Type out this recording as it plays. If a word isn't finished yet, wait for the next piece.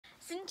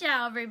Xin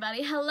chào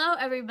everybody. Hello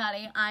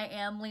everybody. I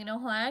am Lina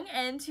Hoang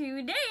and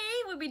today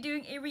we'll be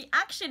doing a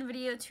reaction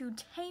video to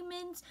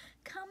Taemin's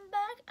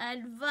comeback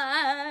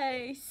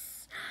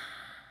advice.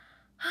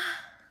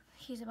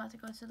 He's about to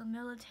go to the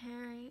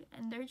military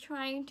and they're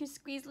trying to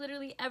squeeze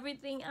literally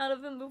everything out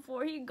of him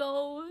before he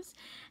goes.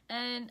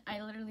 And I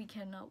literally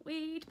cannot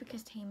wait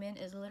because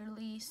Taemin is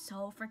literally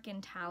so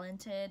freaking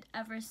talented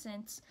ever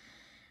since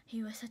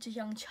he was such a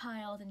young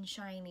child and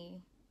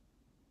shiny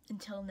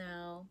until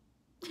now.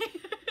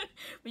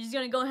 We're just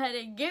gonna go ahead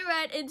and get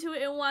right into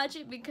it and watch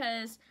it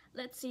because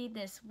let's see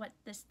what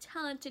this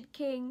talented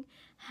king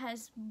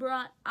has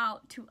brought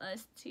out to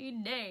us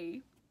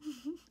today.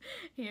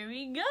 Here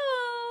we go.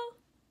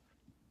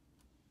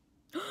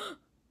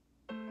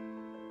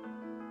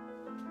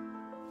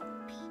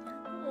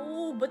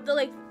 Oh, but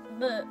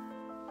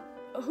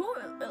who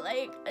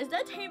is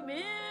that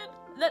Taemin?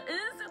 That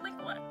is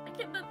like what? I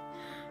can't.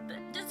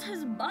 Just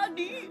his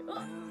body.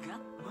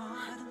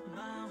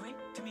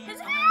 His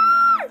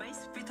hair!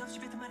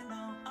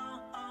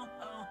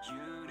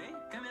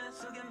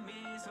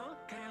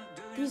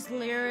 These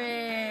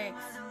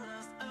lyrics.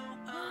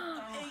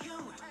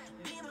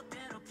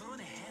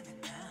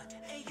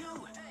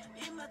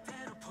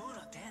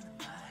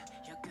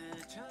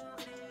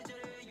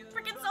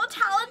 Freaking so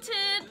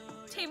talented.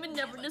 Taemin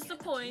never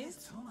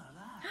disappoints.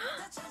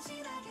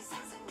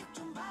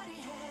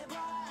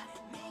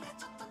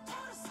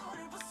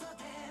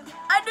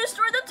 I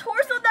destroyed the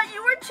torso that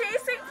you were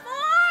chasing for!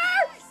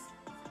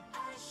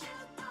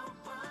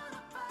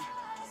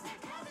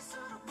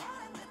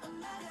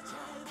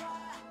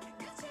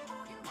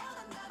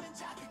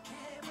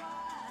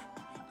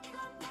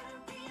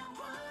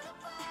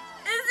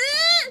 Is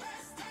it?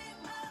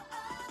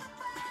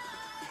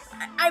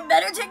 I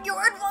better take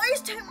your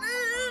advice,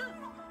 Taemin!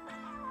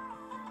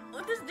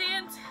 Look at this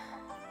dance.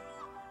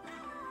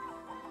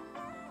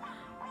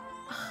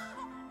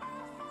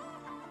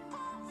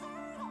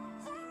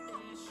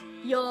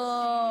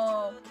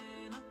 Yo.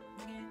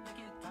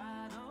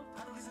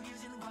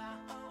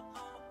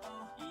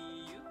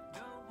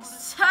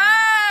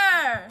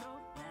 Sir.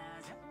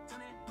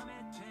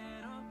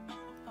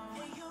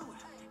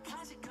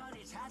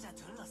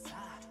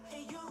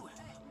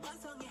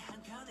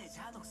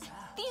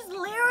 These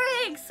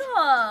lyrics.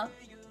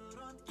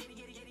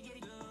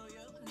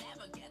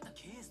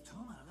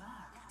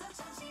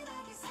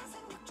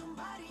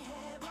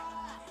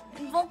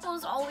 And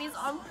vocals always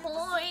on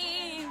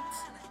point.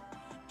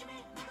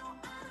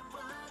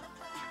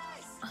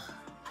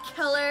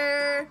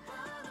 Killer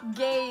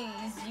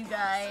gaze, you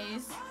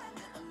guys.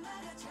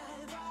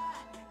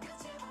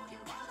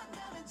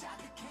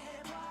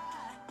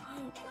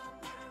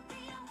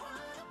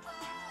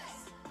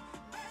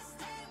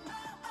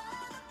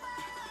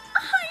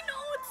 I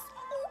know it's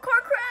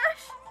car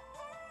crash.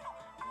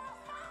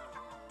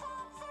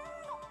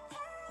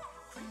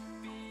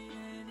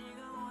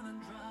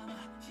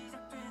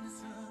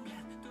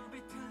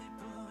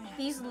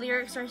 These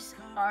lyrics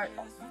are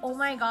oh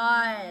my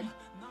god.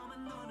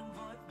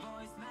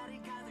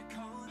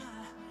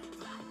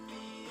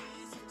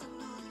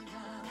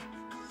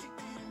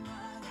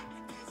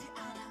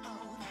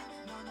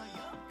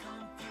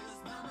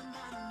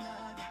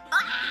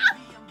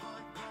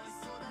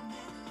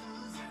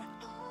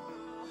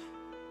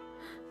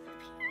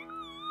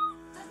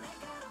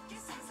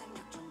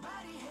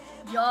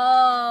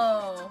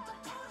 Yo.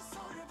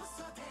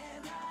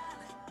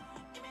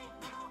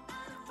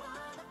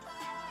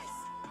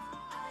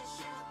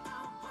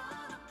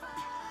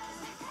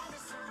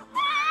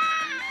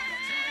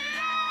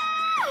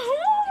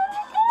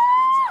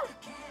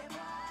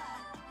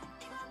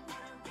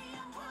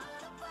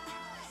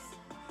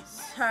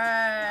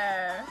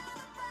 Sir.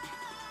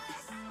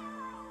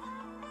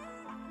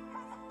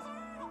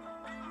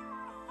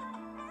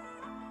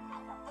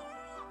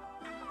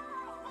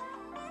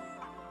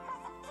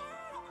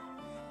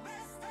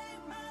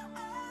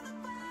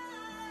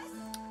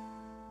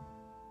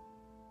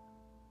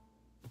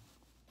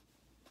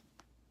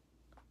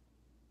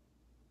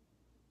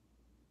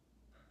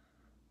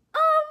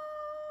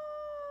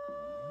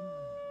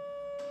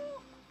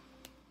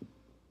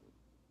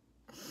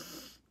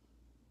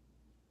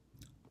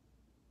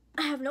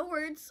 I have no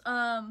words.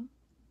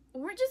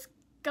 We're just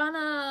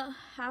gonna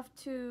have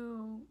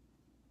to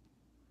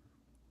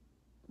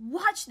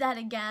watch that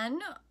again.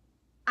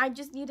 I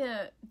just need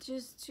to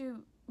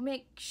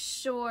make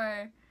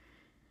sure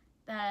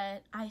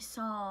that I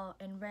saw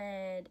and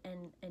read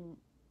and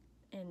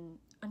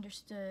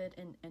understood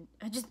and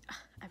I just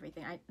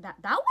everything.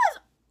 That was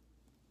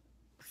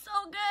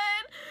so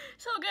good,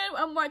 so good.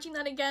 I'm watching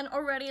that again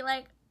already.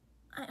 Like,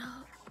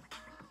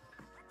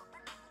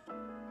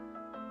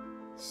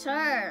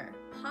 Sir,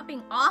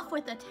 popping off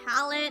with the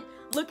talent,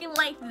 looking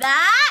like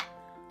that?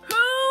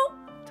 Who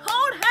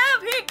told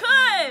him he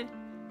could?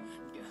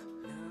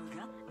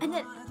 And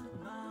then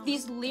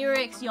these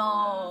lyrics,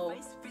 yo.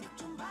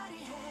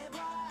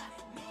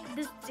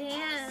 This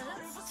dance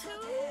too.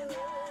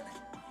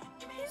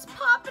 He's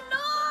popping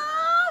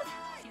off.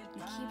 You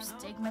keep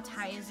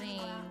stigmatizing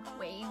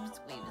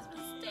Waves'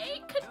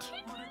 mistake.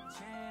 Continue.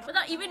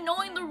 not even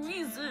knowing the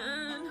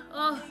reason.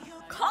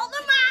 Call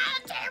them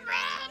out,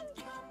 Taemin!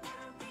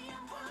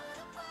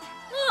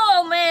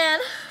 Oh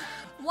man,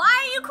 why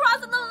are you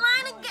crossing the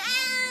line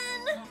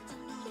again?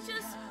 He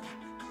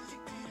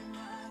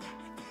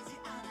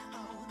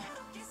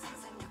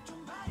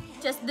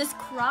just this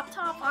crop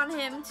top on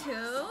him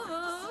too.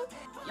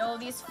 Yo,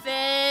 these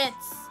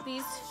fits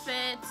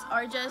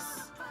are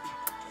just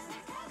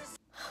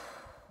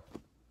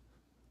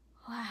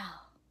wow.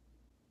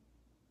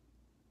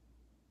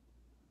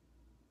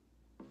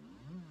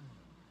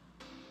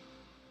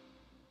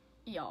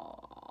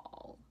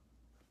 Y'all,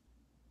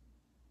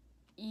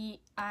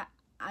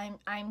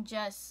 I'm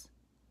just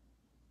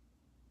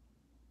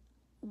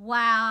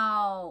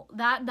wow.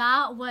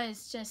 That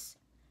was just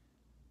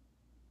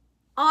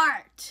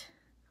art.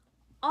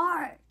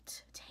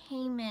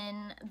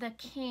 Taemin, the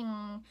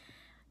king,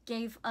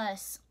 gave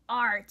us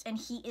art, and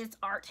he is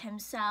art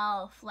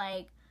himself.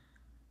 Like,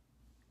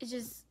 it's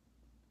just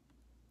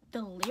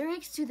the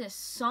lyrics to this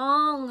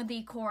song,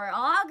 the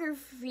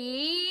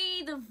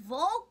choreography, the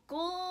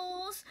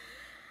vocals,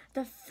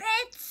 the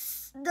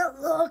fits, the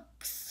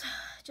looks,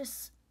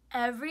 just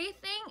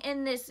everything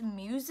in this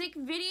music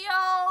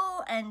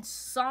video and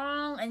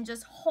song and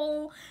just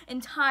whole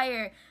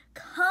entire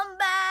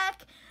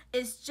comeback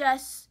is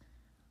just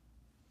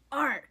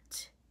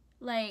art.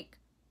 Like,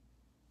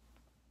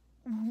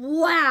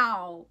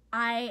 wow.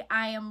 I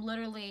am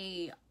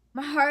literally,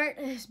 my heart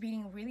is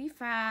beating really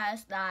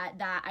fast that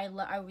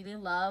I really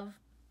love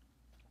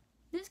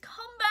this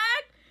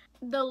comeback.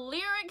 The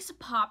lyrics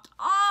popped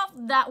off.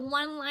 That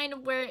one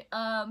line where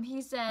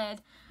he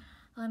said,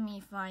 let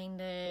me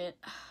find it.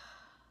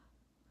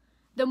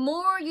 The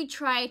more you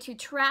try to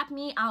trap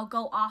me, I'll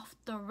go off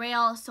the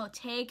rails, so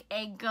take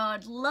a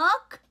good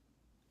look.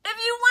 If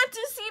you want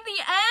to see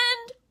the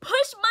end,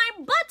 push my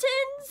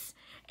buttons.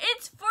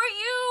 It's for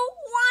you.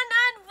 One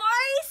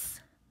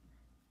advice.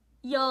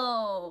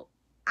 Yo,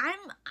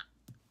 I'm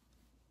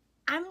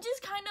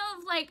just kind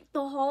of like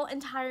the whole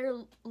entire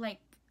like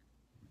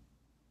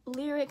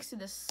lyrics to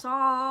the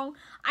song.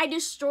 I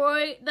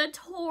destroyed the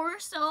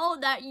torso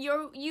that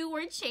you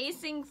were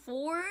chasing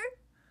for.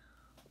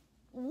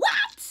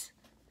 What?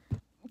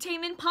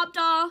 Taemin popped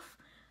off,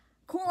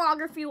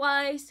 choreography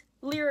wise,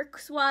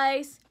 lyrics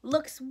wise,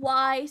 looks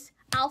wise,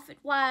 outfit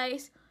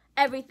wise,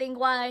 everything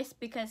wise,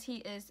 because he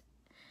is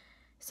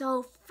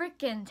so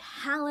freaking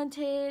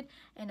talented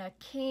and a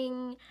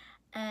king.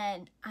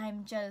 And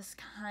I'm just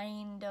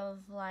kind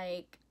of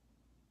like,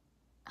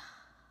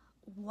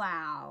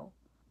 wow.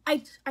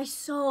 I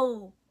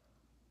so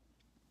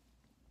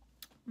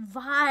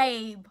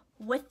vibe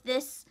with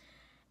this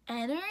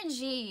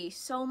energy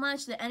so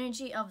much, the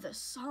energy of the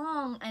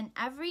song and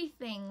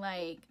everything.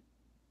 Like,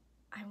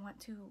 I want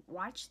to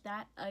watch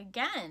that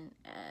again,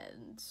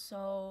 and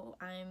so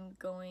I'm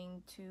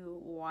going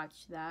to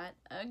watch that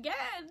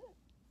again.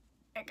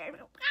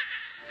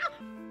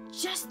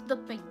 Just the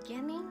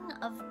beginning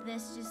of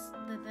this, just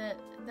the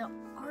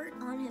art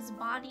on his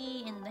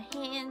body and the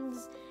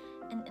hands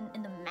and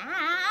the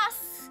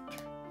mask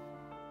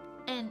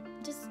and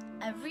just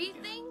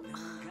everything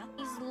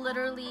is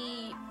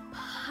literally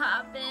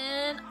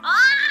popping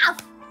off.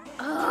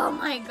 Oh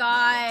my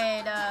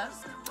god.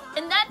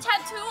 And that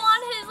tattoo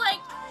on his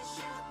like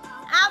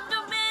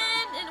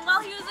abdomen, and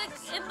while he was like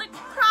in the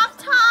crop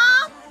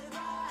top,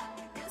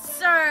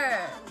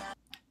 sir,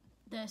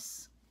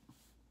 this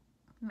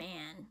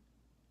man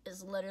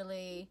is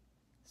literally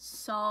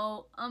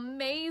so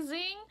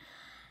amazing.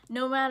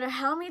 No matter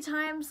how many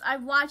times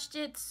I've watched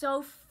it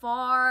so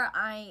far,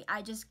 I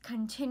just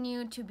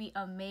continue to be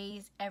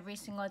amazed every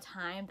single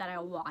time that I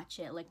watch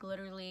it. Like,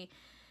 literally,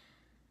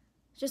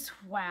 just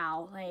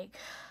wow. Like,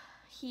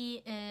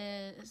 he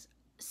is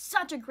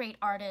such a great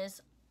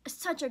artist,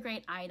 such a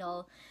great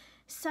idol,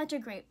 such a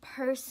great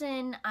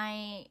person.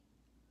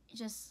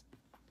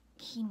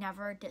 He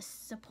never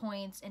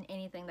disappoints in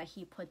anything that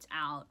he puts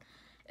out.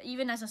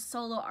 Even as a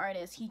solo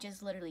artist, he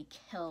just literally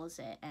kills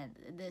it. And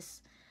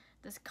this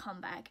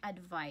comeback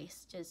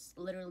advice just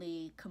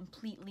literally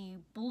completely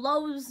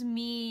blows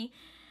me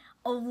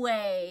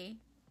away.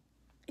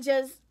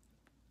 Just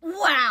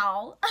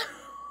wow.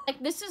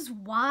 Like, this is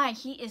why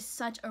he is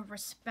such a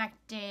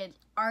respected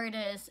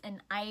artist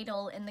and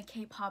idol in the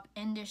K-pop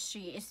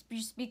industry. It's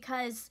just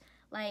because,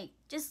 like,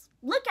 just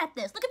look at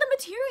this. Look at the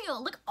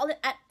material. Look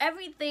at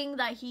everything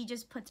that he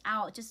just puts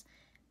out. Just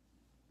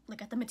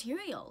look at the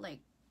material.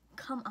 Like,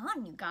 come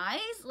on, you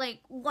guys.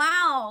 Like,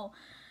 wow.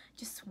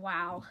 Just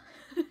wow.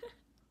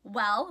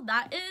 Well,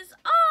 that is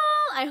all.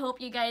 I hope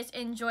you guys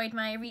enjoyed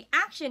my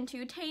reaction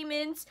to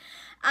Taemin's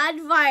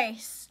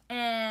advice.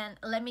 And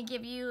let me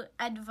give you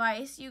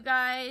advice, you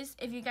guys.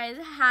 If you guys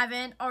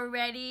haven't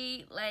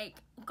already, like,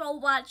 go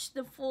watch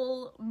the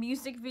full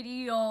music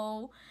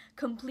video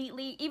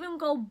completely. Even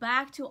go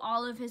back to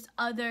all of his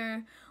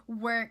other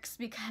works,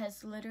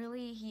 because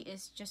literally he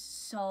is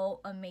just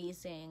so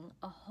amazing.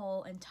 A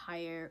whole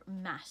entire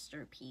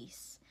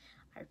masterpiece,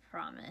 I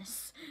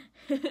promise.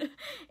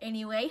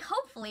 Anyway,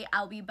 hopefully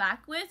I'll be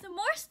back with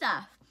more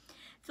stuff.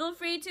 feel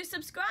free to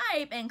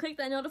subscribe and click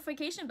that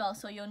notification bell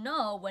so you'll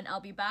know when I'll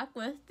be back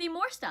with the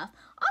more stuff.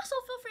 Also,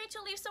 feel free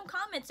to leave some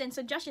comments and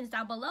suggestions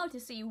down below to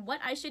see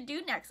what I should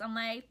do next on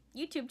my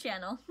YouTube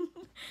channel.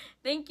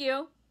 Thank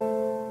you.